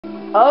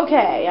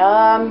Okay,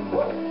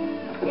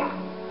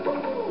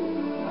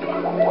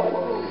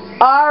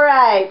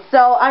 Alright, so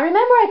I remember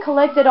I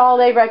collected all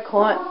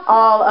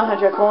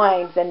 100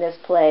 coins in this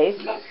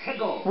place.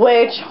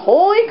 Which,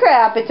 holy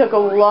crap, it took a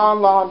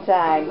long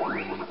time.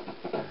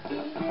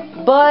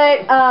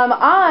 But,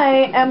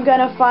 I am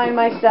gonna find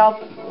myself...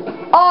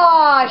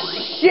 Aw,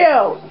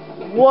 shoot!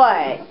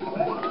 What?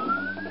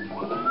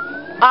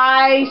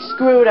 I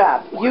screwed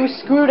up. You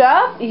screwed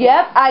up?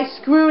 Yep, I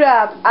screwed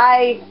up.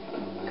 I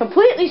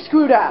completely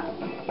screwed up.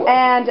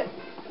 And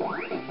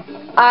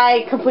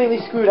I completely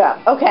screwed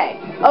up. Okay.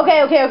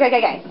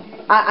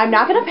 I'm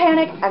not gonna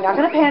panic.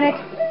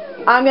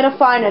 I'm gonna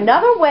find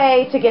another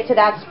way to get to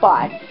that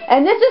spot.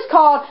 And this is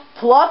called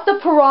Pluck the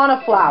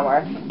Piranha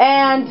Flower.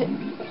 And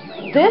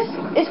this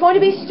is going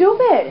to be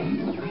stupid.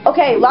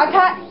 Okay,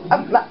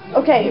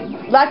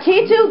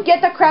 Lakitu,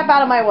 get the crap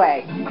out of my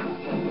way.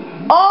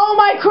 Oh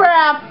my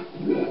crap!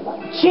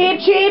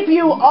 Cheep,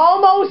 you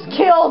almost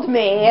killed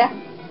me.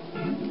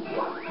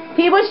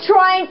 He was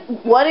trying...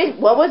 What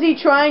was he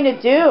trying to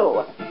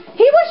do?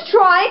 He was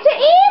trying to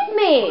eat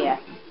me!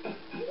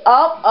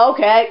 Oh,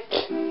 okay.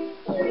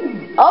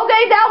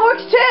 Okay, that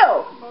works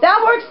too!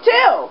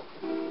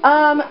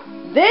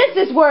 This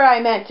is where I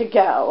meant to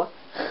go.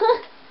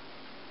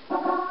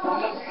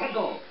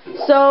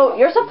 So,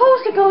 you're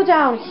supposed to go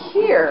down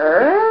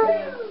here...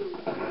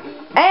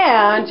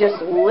 and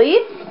just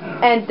leap...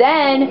 and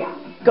then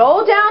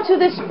go down to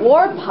this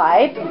warp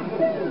pipe...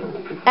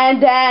 and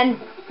then...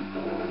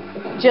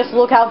 just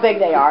look how big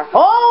they are.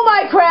 Oh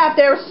my crap,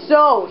 they're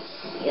so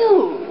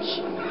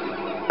huge.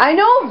 I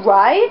know,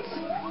 right?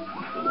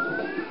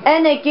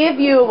 And they give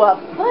you a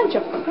bunch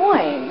of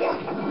coins.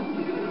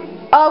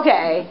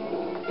 Okay,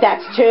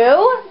 that's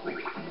 2.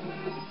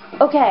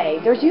 Okay,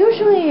 there's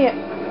usually...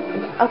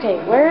 okay,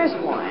 where's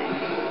 1?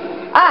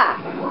 Ah,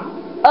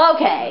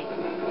 okay.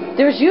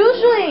 There's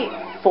usually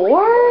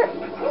 4?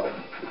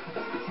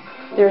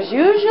 There's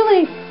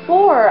usually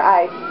 4,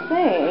 I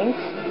think.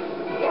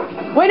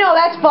 Wait, no,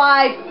 that's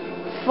 5.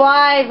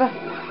 5.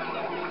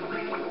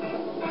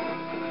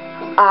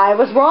 I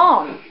was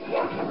wrong.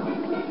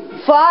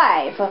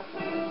 5.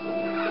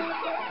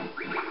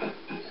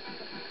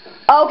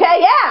 Okay,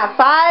 yeah,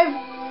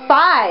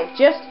 5.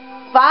 Just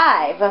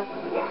 5.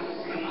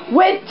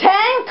 With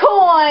 10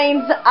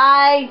 coins,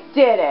 I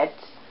did it.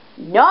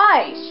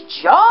 Nice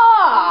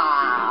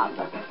job.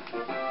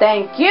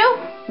 Thank you.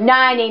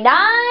 99.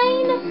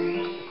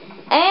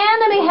 And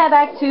let me head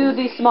back to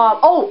the small...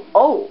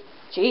 Oh,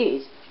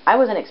 jeez. I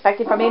wasn't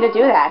expecting for me to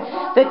do that.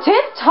 The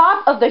tip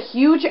top of the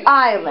huge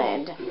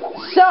island.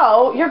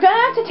 So, you're going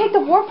to have to take the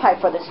warp pipe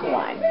for this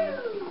one.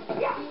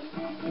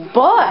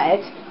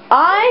 But,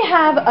 I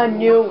have a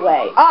new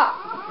way. Ah!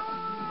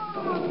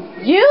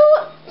 You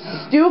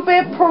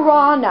stupid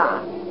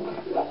piranha.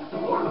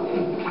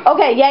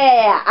 Okay,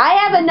 yeah. I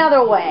have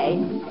another way.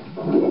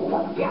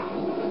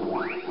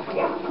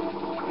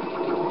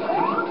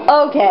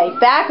 Okay,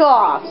 back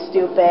off,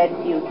 stupid,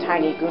 you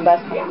tiny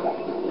Goombas.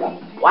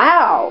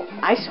 Wow,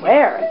 I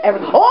swear.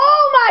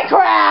 Oh my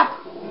crap!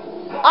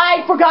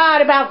 I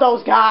forgot about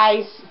those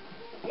guys.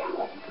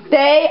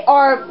 They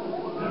are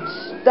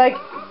like...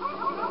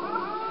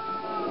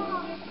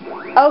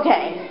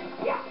 okay.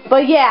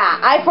 But yeah,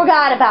 I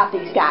forgot about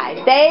these guys.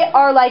 They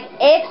are like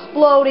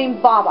exploding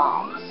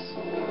bombs.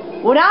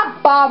 Well,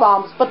 not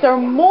bombs, but they're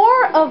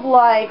more of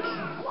like...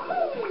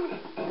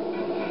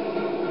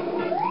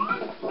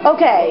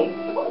 okay.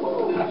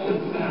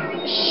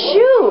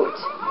 Shoot!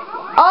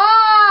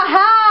 Ah,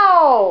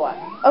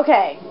 how?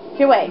 Okay.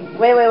 Here, wait.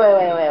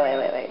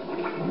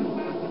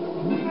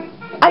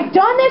 I've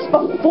done this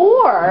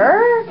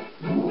before.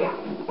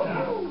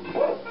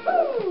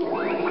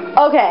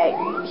 Okay.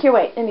 Here,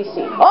 wait. Let me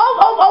see.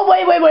 Oh,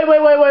 wait.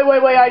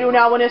 I do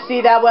not want to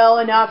see that well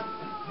enough.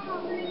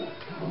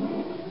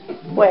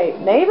 Wait,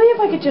 maybe if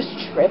I could just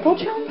triple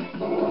jump?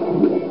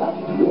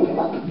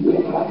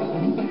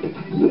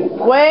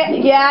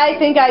 Wait, yeah, I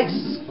think I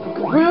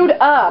screwed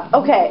up.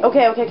 Okay.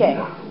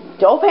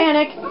 Don't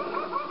panic.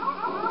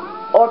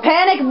 Or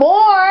panic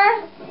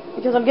more!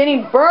 Because I'm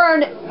getting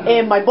burned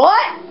in my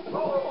butt!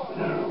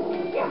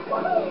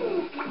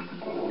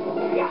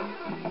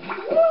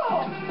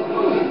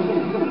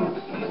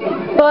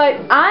 But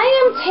I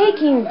am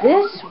taking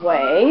this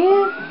way,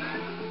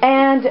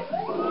 and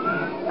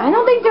I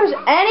don't think there's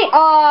any...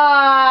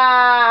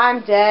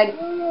 I'm dead.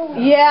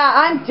 Yeah,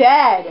 I'm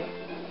dead.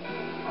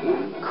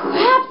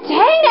 Crap,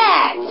 dang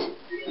it!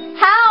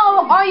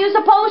 How are you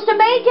supposed to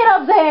make it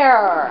up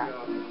there?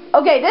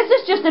 Okay, this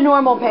is just a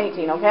normal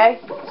painting, okay?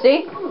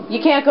 See?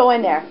 You can't go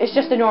in there. It's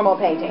just a normal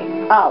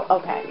painting. Oh,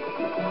 okay.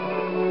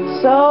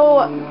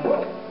 So...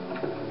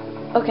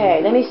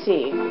 okay, let me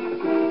see.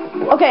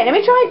 Okay, let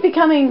me try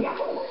becoming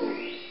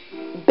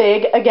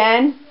big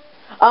again.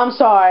 I'm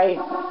sorry,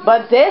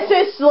 but this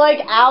is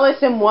like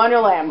Alice in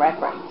Wonderland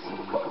reference.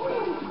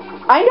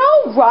 I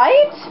know,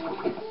 right?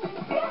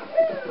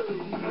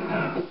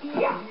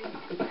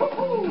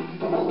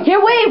 Here,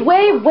 wait!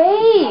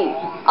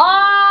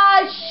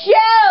 Ah,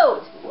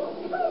 shoot!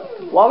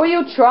 What were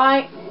you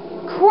trying?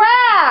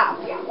 Crap!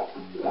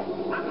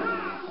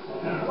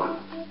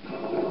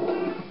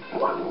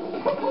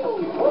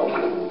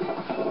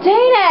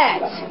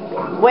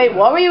 Wait,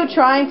 what were you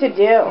trying to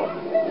do?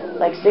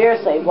 Like,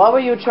 seriously, what were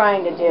you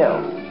trying to do?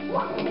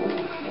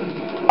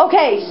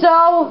 Okay,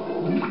 so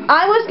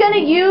I was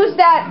gonna use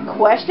that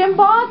question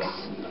box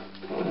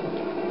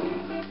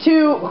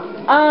to,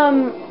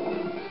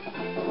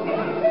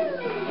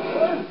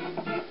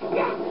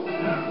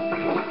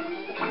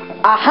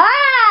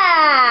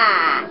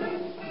 aha!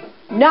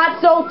 Not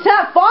so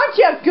tough, aren't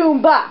you,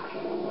 Goomba?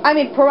 I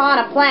mean,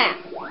 Piranha Plant.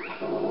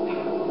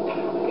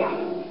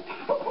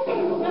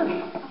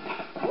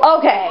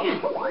 Okay.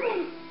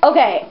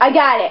 Okay, I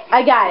got it.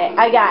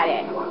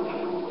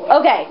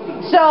 Okay,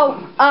 so,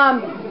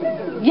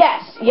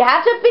 yes, you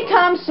have to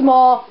become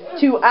small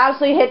to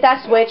obviously hit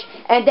that switch,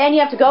 and then you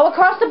have to go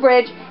across the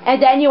bridge,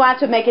 and then you have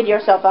to make it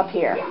yourself up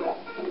here.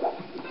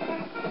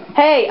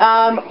 Hey,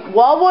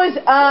 what was,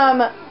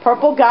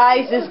 Purple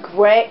Guy's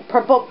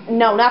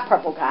no, not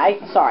Purple Guy,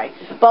 sorry,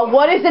 but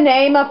what is the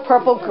name of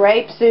Purple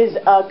Grapes'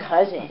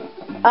 cousin?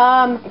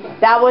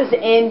 That was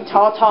in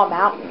Tall Tall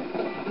Mountain.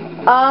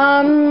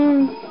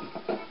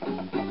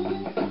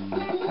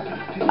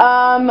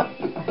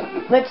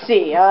 Let's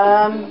see,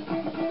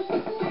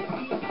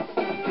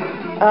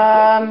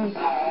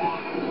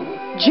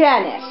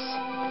 Janice.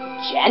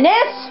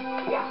 Janice?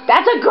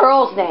 That's a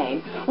girl's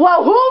name.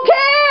 Well, who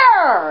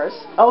cares?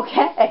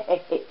 Okay.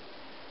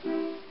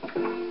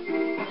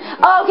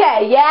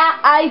 Okay, yeah,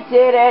 I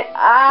did it.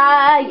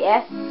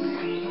 Yes.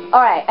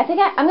 Alright, I think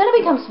I'm gonna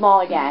become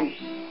small again.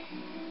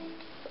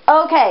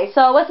 Okay,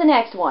 so what's the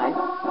next one?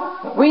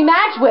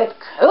 Rematch with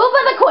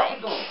Koopa the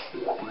Quick.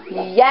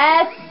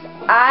 Yes,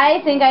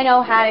 I think I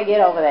know how to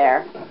get over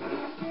there.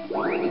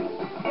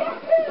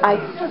 I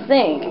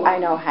think I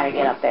know how to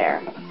get up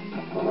there.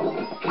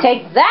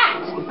 Take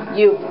that,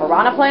 you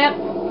Piranha Plant.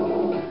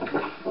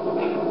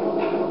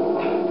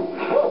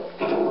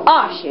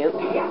 Aw, shoot.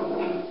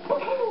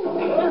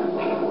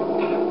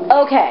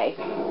 Okay,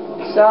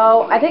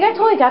 so I think I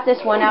totally got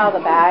this one out of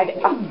the bag.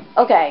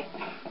 Okay.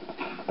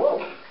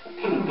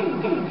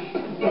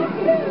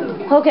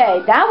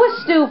 Okay, that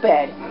was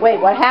stupid. Wait,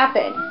 what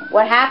happened?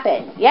 What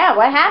happened? Yeah,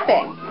 what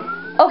happened?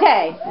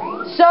 Okay,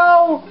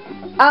 so,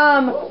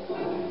 ow!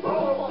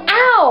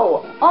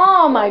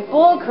 Oh, my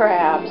bull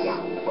crabs.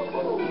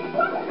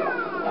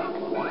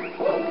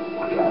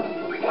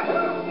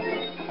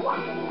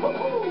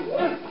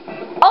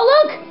 Oh,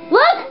 look!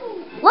 Look!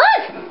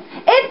 Look!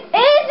 It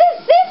is his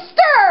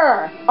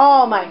sister!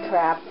 Oh, my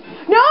crap.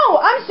 No,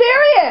 I'm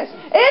serious!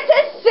 It's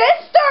his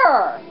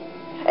sister!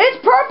 It's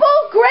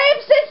Purple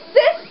Grapes'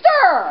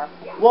 sister!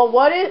 Well,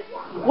 what is...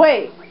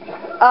 Wait.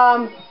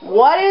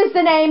 What is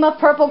the name of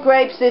Purple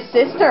Grapes'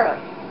 sister?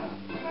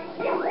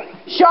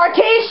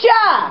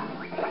 Sharkeisha!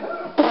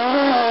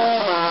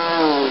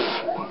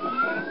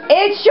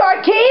 It's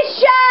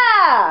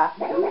Sharkeisha!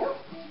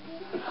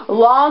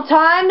 Long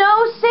time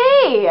no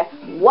see!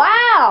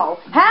 Wow!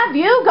 Have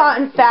you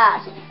gotten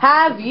fast?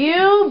 Have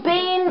you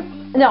been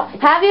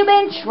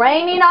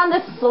training on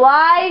the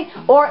sly?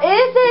 Or is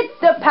it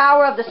the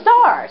power of the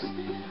stars?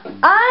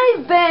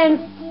 I've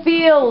been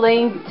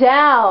feeling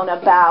down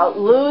about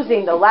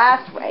losing the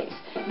last race.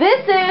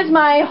 This is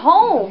my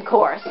home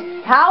course.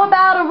 How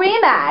about a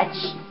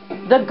rematch?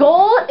 The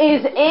goal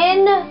is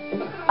in,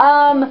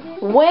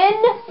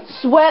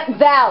 Windswept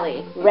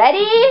Valley.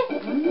 Ready?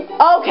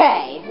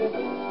 Okay.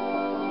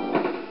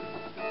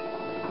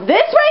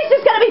 This race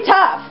is going to be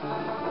tough.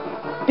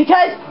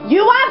 Because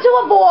you have to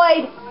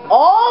avoid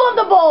all of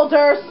the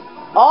boulders,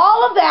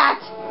 all of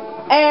that,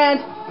 and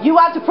you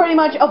have to pretty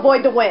much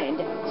avoid the wind.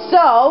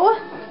 So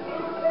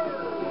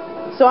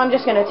I'm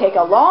just going to take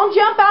a long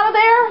jump out of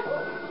there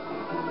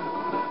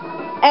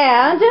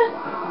and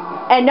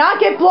not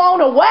get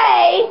blown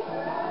away.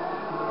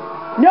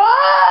 No!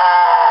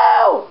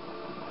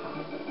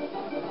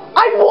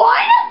 I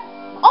won?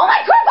 Oh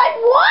my crap, I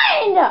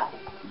won!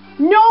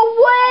 No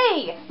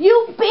way!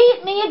 You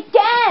beat me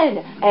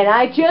again! And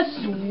I just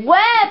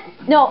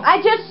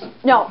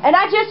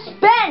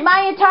spent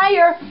my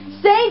entire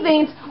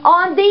savings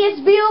on these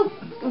View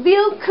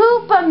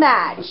Koopa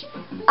match.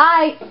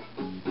 I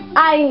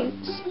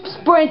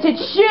sprinted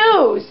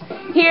shoes.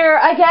 Here,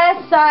 I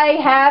guess I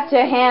have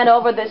to hand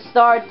over the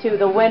start to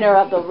the winner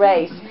of the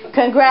race.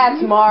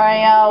 Congrats,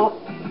 Mario.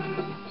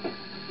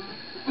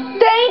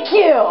 Thank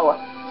you!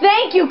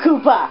 Thank you,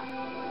 Koopa!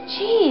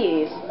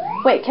 Jeez.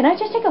 Wait, can I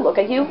just take a look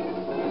at you?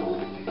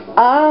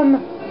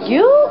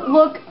 You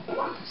look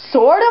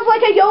sort of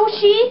like a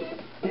Yoshi,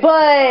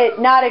 but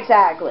not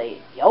exactly.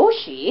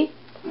 Yoshi?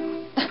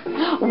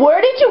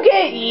 Where did you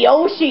get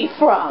Yoshi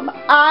from?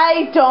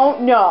 I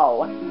don't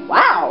know.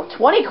 Wow,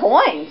 20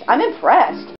 coins. I'm impressed.